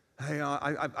 Hey,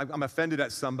 I'm offended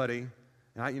at somebody.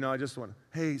 And I just want,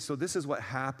 hey, so this is what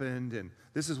happened, and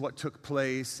this is what took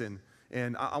place, and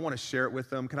I want to share it with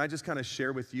them. Can I just kind of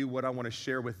share with you what I want to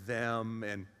share with them?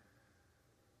 And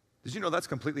did you know that's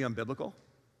completely unbiblical?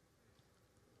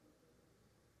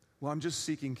 Well, I'm just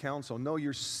seeking counsel. No,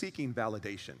 you're seeking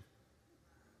validation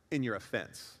in your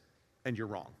offense, and you're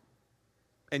wrong,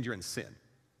 and you're in sin.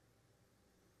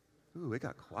 Ooh, it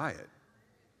got quiet.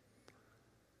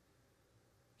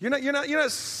 You're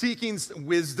not seeking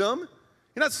wisdom.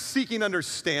 You're not seeking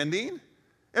understanding.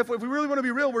 If we really want to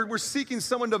be real, we're seeking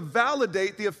someone to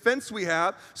validate the offense we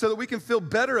have so that we can feel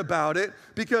better about it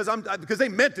because they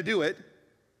meant to do it.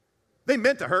 They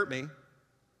meant to hurt me,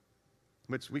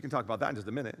 which we can talk about that in just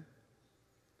a minute.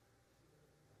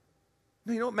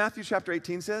 No, you know what Matthew chapter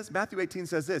 18 says? Matthew 18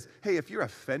 says this, hey, if you're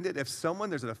offended, if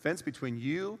there's an offense between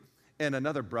you and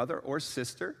another brother or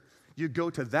sister, you go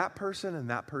to that person and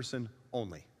that person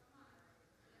only.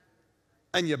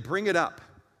 And you bring it up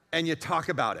and you talk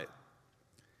about it.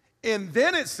 And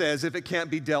then it says if it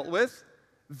can't be dealt with,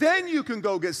 then you can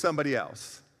go get somebody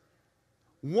else.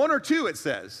 1 or 2, it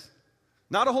says.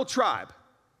 Not a whole tribe.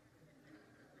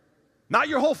 Not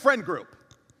your whole friend group.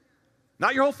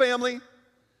 Not your whole family.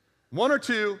 1 or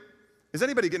 2. Is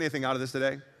anybody getting anything out of this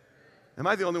today? Am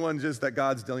I the only one just that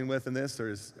God's dealing with in this? Or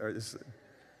is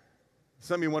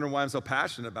some of you wondering why I'm so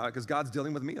passionate about it? Because God's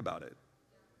dealing with me about it.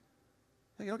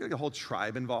 You don't get a whole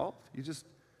tribe involved. You just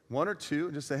 1 or 2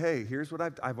 and just say, hey, here's what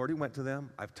I've already went to them.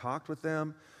 I've talked with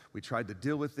them. We tried to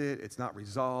deal with it. It's not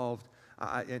resolved.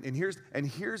 And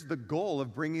here's the goal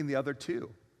of bringing the other 2.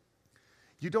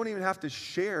 You don't even have to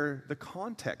share the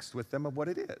context with them of what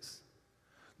it is.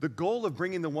 The goal of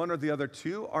bringing the one or the other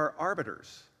 2 are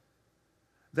arbiters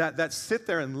that sit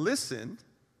there and listen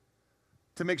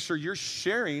to make sure you're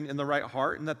sharing in the right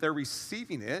heart and that they're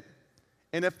receiving it.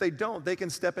 And if they don't, they can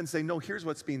step in and say, no, here's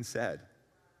what's being said.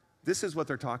 This is what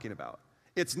they're talking about.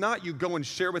 It's not you go and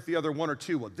share with the other 1 or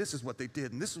 2, well, this is what they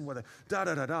did, and this is what,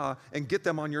 and get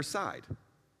them on your side.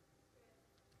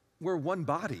 We're one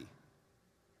body.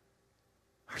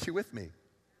 Are you with me?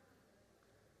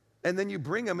 And then you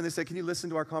bring them and they say, can you listen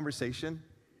to our conversation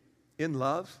in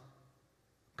love?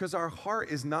 Because our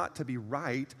heart is not to be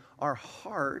right. Our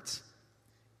heart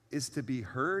is to be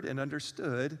heard and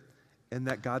understood and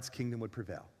that God's kingdom would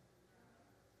prevail.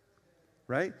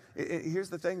 Right? Here's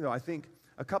the thing, though. I think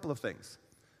a couple of things.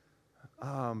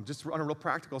 Just on a real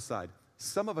practical side.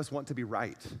 Some of us want to be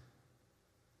right.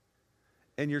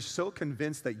 And you're so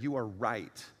convinced that you are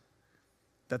right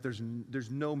that there's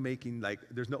no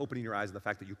opening your eyes to the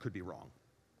fact that you could be wrong.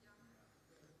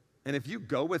 And if you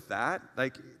go with that,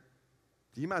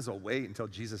 you might as well wait until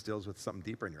Jesus deals with something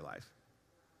deeper in your life.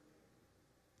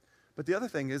 But the other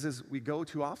thing is we go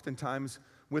too oftentimes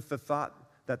with the thought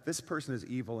that this person is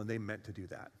evil and they meant to do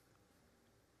that.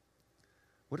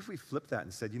 What if we flipped that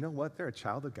and said, you know what, they're a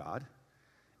child of God,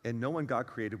 and no one God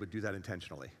created would do that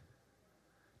intentionally.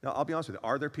 Now, I'll be honest with you,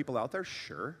 are there people out there?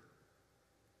 Sure.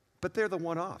 But they're the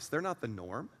one-offs. They're not the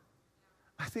norm.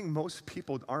 I think most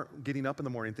people aren't getting up in the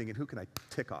morning thinking, who can I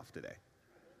tick off today?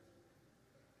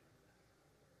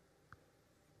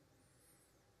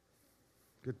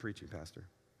 Good preaching, Pastor.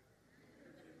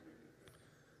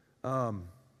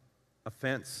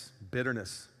 Offense,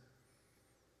 bitterness,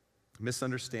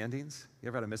 misunderstandings. You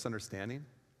ever had a misunderstanding?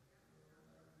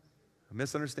 A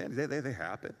misunderstanding, they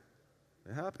happen.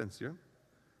 It happens,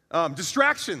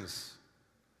 distractions,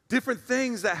 different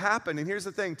things that happen. And here's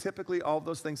the thing, typically all of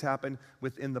those things happen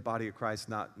within the body of Christ,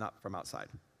 not from outside.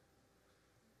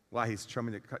 Why he's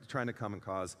trying to come and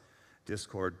cause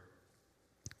discord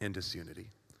and disunity.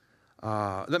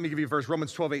 Let me give you a verse,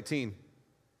 Romans 12:18.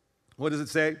 What does it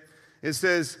say? It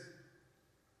says,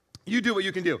 you do what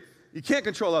you can do. You can't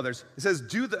control others. It says,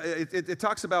 it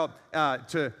talks about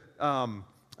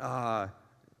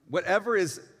whatever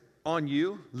is on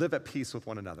you, live at peace with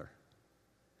one another.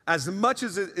 As much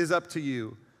as it is up to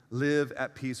you, live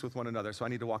at peace with one another. So I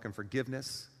need to walk in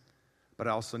forgiveness, but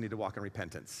I also need to walk in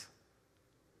repentance.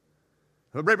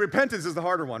 Repentance is the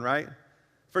harder one, right?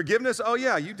 Forgiveness, oh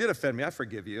yeah, you did offend me. I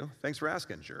forgive you. Thanks for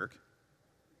asking, jerk.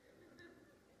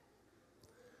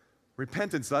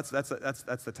 Repentance, that's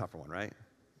the tougher one, right?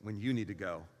 When you need to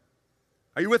go.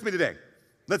 Are you with me today?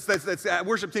 Let's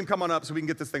worship team, come on up so we can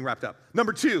get this thing wrapped up.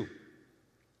 Number 2,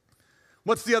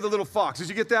 what's the other little fox? Did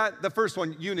you get that? The first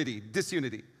one, unity,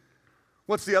 disunity.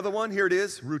 What's the other one? Here it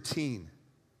is, routine.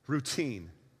 Routine.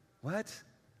 What?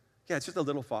 Yeah, it's just a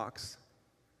little fox.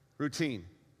 Routine.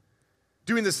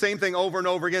 Doing the same thing over and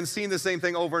over again, seeing the same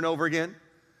thing over and over again.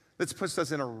 This puts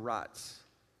us in a rut.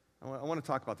 I want to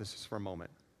talk about this just for a moment.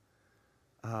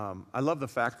 I love the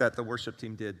fact that the worship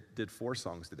team did 4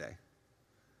 songs today.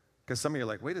 Because some of you are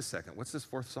like, wait a second, what's this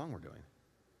 4th song we're doing?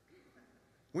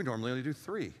 We normally only do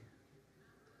 3.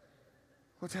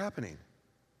 What's happening?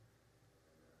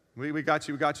 We got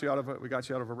you out of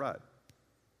a rut,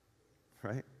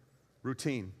 right?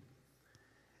 Routine.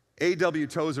 A.W.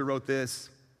 Tozer wrote this.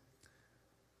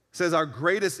 Says our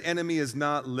greatest enemy is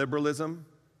not liberalism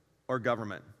or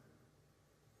government.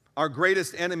 Our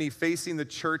greatest enemy facing the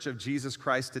church of Jesus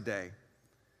Christ today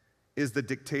is the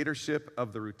dictatorship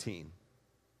of the routine.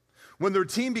 When the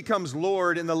routine becomes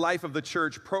Lord in the life of the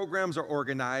church, programs are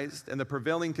organized and the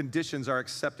prevailing conditions are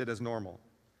accepted as normal.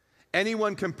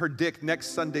 Anyone can predict next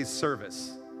Sunday's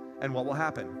service and what will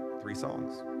happen. 3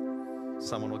 songs.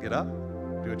 Someone will get up,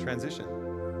 do a transition.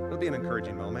 It'll be an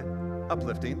encouraging moment,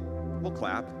 uplifting. We'll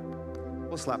clap.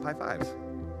 We'll slap high fives.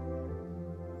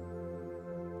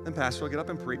 Then pastor will get up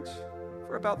and preach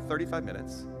for about 35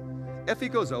 minutes. If he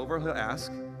goes over, he'll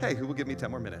ask, hey, who will give me 10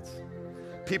 more minutes?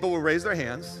 People will raise their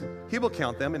hands. He will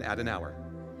count them and add an hour.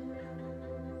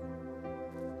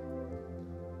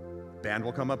 Band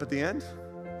will come up at the end,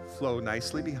 flow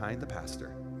nicely behind the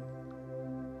pastor.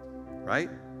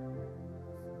 Right?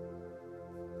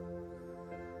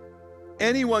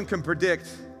 Anyone can predict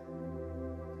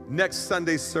next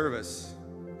Sunday's service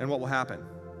and what will happen.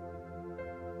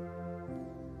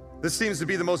 This seems to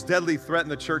be the most deadly threat in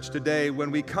the church today when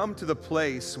we come to the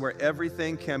place where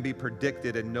everything can be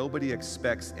predicted and nobody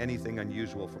expects anything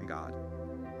unusual from God.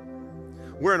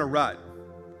 We're in a rut.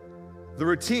 The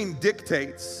routine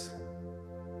dictates,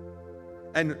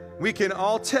 and we can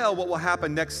all tell what will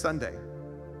happen next Sunday,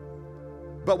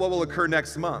 but what will occur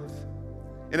next month?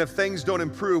 And if things don't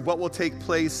improve, what will take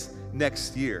place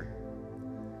next year?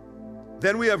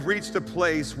 Then we have reached a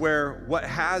place where what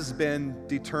has been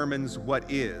determines what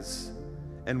is,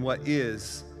 and what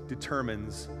is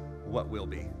determines what will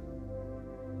be.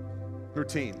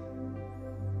 Routine,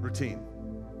 routine,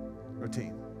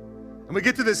 routine. And we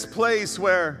get to this place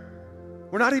where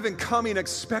we're not even coming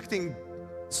expecting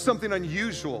something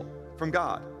unusual from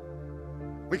God.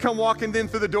 We come walking in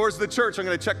through the doors of the church. I'm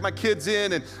going to check my kids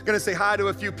in and I'm going to say hi to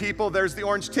a few people. There's the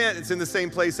orange tent. It's in the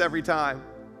same place every time.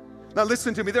 Now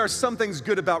listen to me, there are some things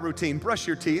good about routine. Brush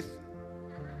your teeth.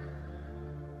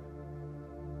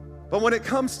 But when it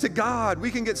comes to God, we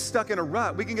can get stuck in a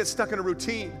rut. We can get stuck in a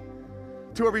routine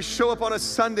to where we show up on a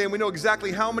Sunday and we know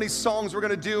exactly how many songs we're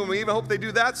gonna do, and we even hope they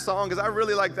do that song because I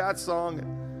really like that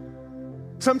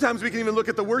song. Sometimes we can even look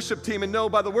at the worship team and know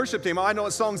by the worship team, oh, I know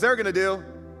what songs they're gonna do.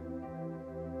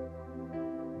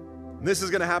 This is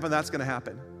gonna happen, that's gonna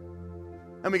happen.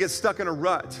 And we get stuck in a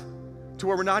rut to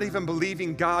where we're not even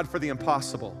believing God for the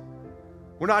impossible.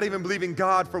 We're not even believing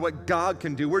God for what God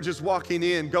can do. We're just walking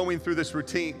in, going through this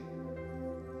routine.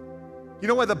 You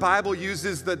know why the Bible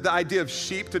uses the idea of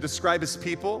sheep to describe his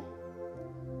people?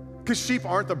 Because sheep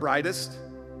aren't the brightest.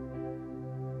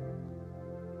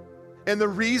 And the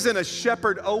reason a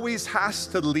shepherd always has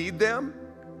to lead them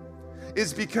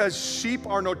is because sheep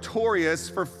are notorious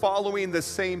for following the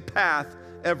same path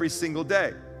every single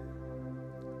day.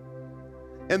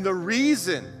 And the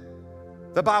reason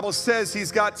the Bible says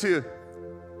he's got to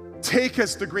take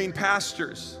us to green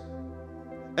pastures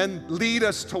and lead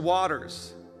us to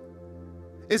waters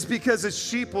is because the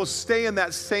sheep will stay in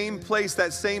that same place,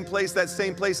 that same place, that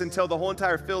same place until the whole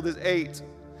entire field is ate,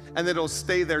 and then it'll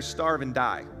stay there, starve, and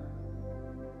die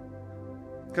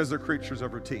because they're creatures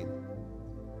of routine.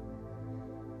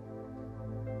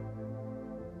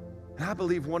 And I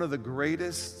believe one of the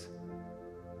greatest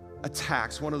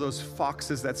attacks, one of those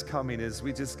foxes that's coming, is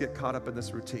we just get caught up in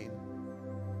this routine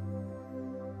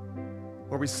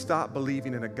where we stop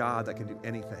believing in a God that can do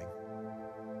anything.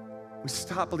 We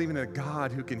stop believing in a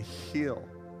God who can heal.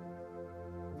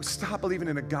 We stop believing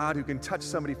in a God who can touch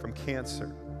somebody from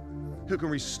cancer, who can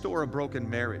restore a broken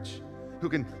marriage, who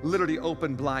can literally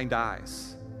open blind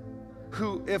eyes,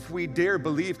 who, if we dare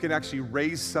believe, can actually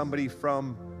raise somebody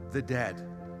from the dead.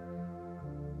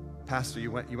 Pastor,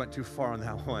 you went too far on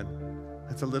that one.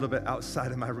 That's a little bit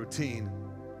outside of my routine.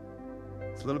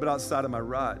 It's a little bit outside of my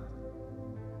rut.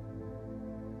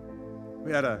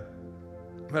 We had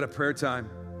a prayer time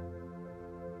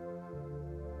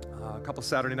a couple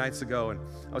Saturday nights ago, and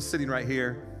I was sitting right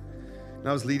here, and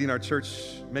I was leading our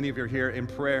church, many of you are here, in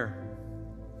prayer.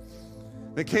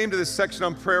 And it came to this section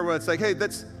on prayer where it's like, hey,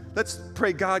 let's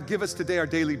pray, God, give us today our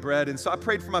daily bread. And so I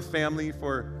prayed for my family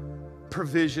for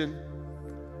provision.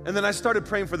 And then I started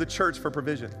praying for the church for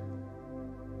provision.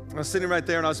 I was sitting right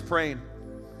there and I was praying.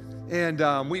 And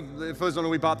if those don't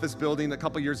know, we bought this building a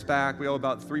couple years back. We owe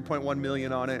about $3.1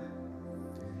 million on it.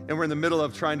 And we're in the middle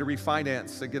of trying to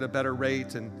refinance to get a better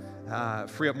rate and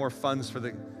free up more funds for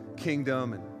the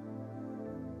kingdom.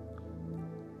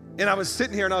 And I was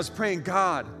sitting here and I was praying,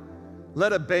 God,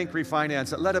 let a bank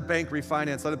refinance it. Let a bank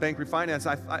refinance. Let a bank refinance.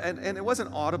 And it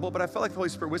wasn't audible, but I felt like the Holy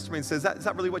Spirit whispered to me and says, is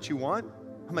that really what you want?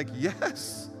 I'm like,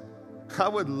 yes, I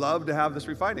would love to have this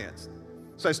refinanced.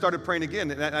 So I started praying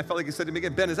again, and I felt like he said to me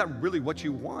again, Ben, is that really what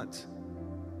you want?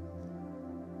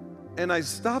 And I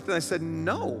stopped and I said,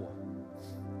 no,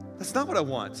 that's not what I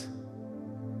want.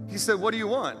 He said, what do you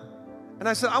want? And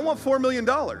I said, I want $4 million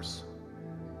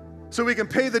so we can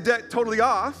pay the debt totally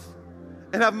off,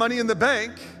 and have money in the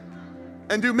bank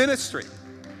and do ministry.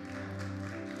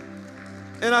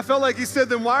 And I felt like he said,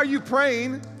 then why are you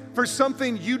praying for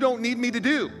something you don't need me to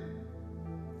do?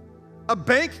 A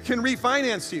bank can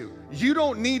refinance you. You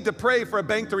don't need to pray for a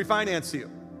bank to refinance you.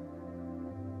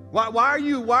 Why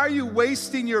are you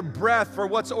wasting your breath for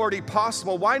what's already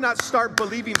possible? Why not start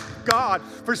believing God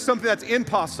for something that's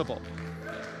impossible?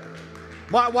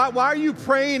 Why are you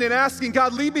praying and asking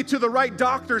God, lead me to the right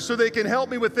doctor so they can help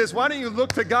me with this? Why don't you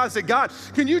look to God and say, God,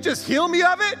 can you just heal me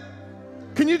of it?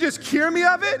 Can you just cure me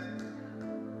of it?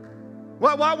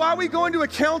 Why are we going to a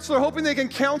counselor hoping they can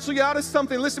counsel you out of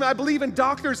something? Listen, I believe in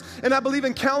doctors and I believe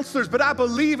in counselors, but I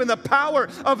believe in the power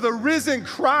of the risen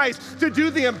Christ to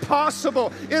do the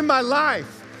impossible in my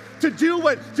life, to do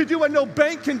what no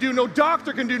bank can do, no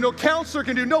doctor can do, no counselor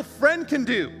can do, no friend can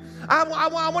do.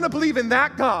 I want to believe in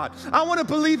that God. I want to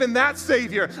believe in that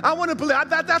Savior. I want to believe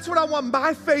that's what I want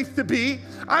my faith to be.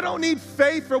 I don't need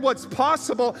faith for what's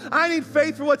possible. I need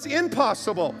faith for what's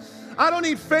impossible. I don't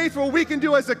need faith for what we can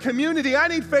do as a community. I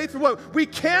need faith for what we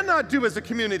cannot do as a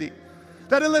community.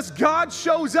 That unless God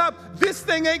shows up, this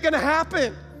thing ain't going to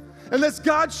happen. Unless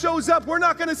God shows up, we're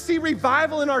not going to see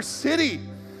revival in our city.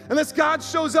 Unless God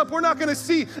shows up, we're not going to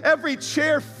see every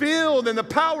chair filled and the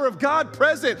power of God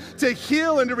present to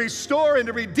heal and to restore and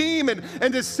to redeem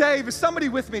and to save. Is somebody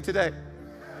with me today?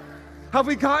 Have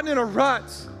we gotten in a rut?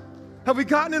 Have we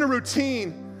gotten in a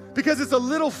routine? Because it's a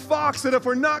little fox that if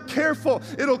we're not careful,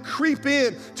 it'll creep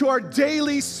in to our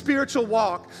daily spiritual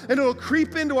walk. And it'll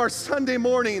creep into our Sunday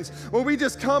mornings where we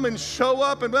just come and show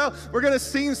up and, well, we're going to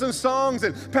sing some songs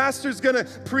and pastor's going to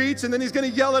preach and then he's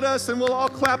going to yell at us and we'll all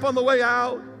clap on the way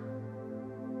out.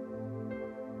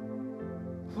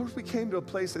 What if we came to a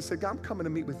place that said, God, I'm coming to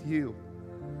meet with you.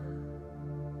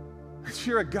 Because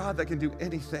you're a God that can do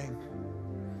anything.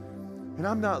 And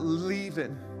I'm not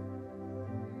leaving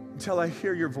until I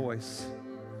hear your voice.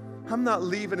 I'm not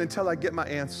leaving until I get my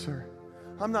answer.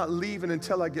 I'm not leaving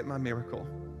until I get my miracle.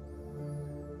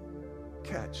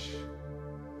 Catch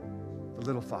the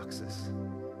little foxes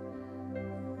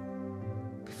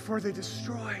before they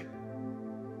destroy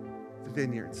the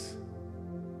vineyards.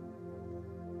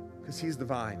 Because he's the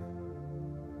vine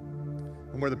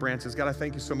and we're the branches. God, I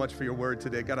thank you so much for your word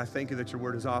today. God, I thank you that your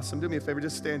word is awesome. Do me a favor,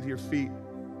 just stand to your feet.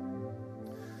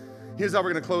 Here's how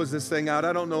we're going to close this thing out.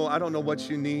 I don't know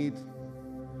what you need.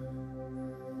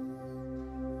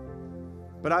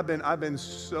 But I've been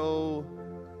so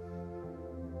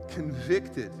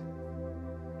convicted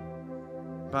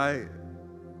by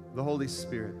the Holy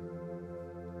Spirit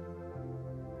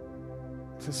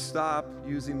to stop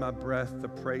using my breath to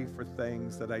pray for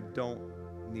things that I don't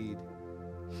need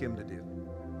him to do.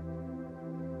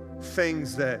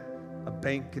 Things that a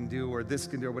bank can do or this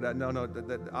can do or whatever. No,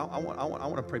 I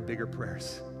want to pray bigger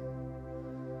prayers.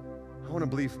 I want to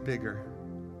believe bigger.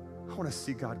 I want to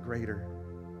see God greater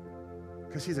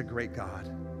because he's a great God.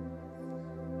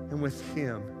 And with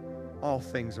him, all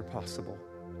things are possible.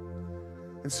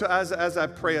 And so as I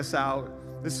pray us out,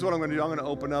 this is what I'm going to do. I'm going to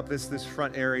open up this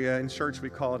front area. In church, we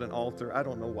call it an altar. I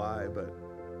don't know why, but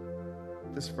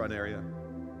this front area.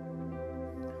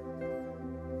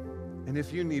 And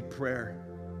if you need prayer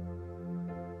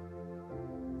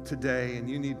today and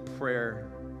you need prayer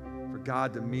for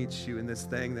God to meet you in this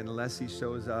thing, then unless he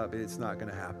shows up, it's not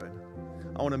going to happen.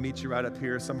 I want to meet you right up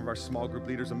here. Some of our small group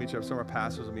leaders will meet you up. Some of our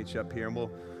pastors will meet you up here, and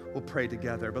we'll pray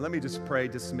together. But let me just pray,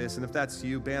 dismiss. And if that's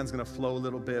you, band's going to flow a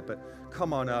little bit, but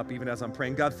come on up even as I'm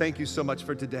praying. God, thank you so much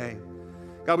for today.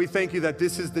 God, we thank you that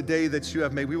this is the day that you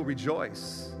have made. We will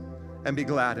rejoice and be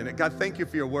glad in it. God, thank you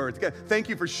for your words. God, thank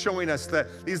you for showing us that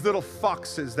these little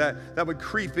foxes that would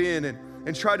creep in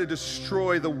and try to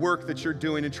destroy the work that you're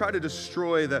doing and try to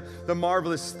destroy the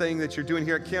marvelous thing that you're doing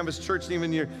here at Canvas Church and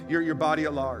even your body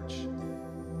at large.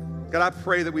 God, I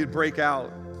pray that we'd break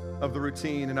out of the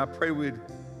routine, and I pray we'd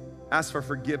ask for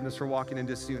forgiveness for walking in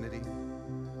disunity,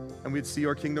 and we'd see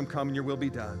your kingdom come and your will be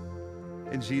done.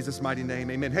 In Jesus' mighty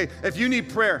name, amen. Hey, if you need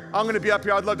prayer, I'm going to be up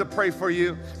here. I'd love to pray for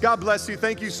you. God bless you.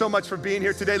 Thank you so much for being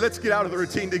here today. Let's get out of the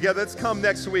routine together. Let's come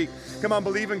next week. Come on,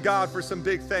 believe in God for some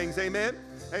big things. Amen.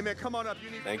 Amen. Come on up.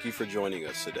 Thank you for joining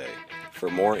us today. For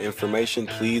more information,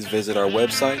 please visit our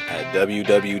website at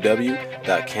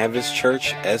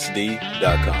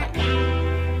www.canvaschurchsd.com.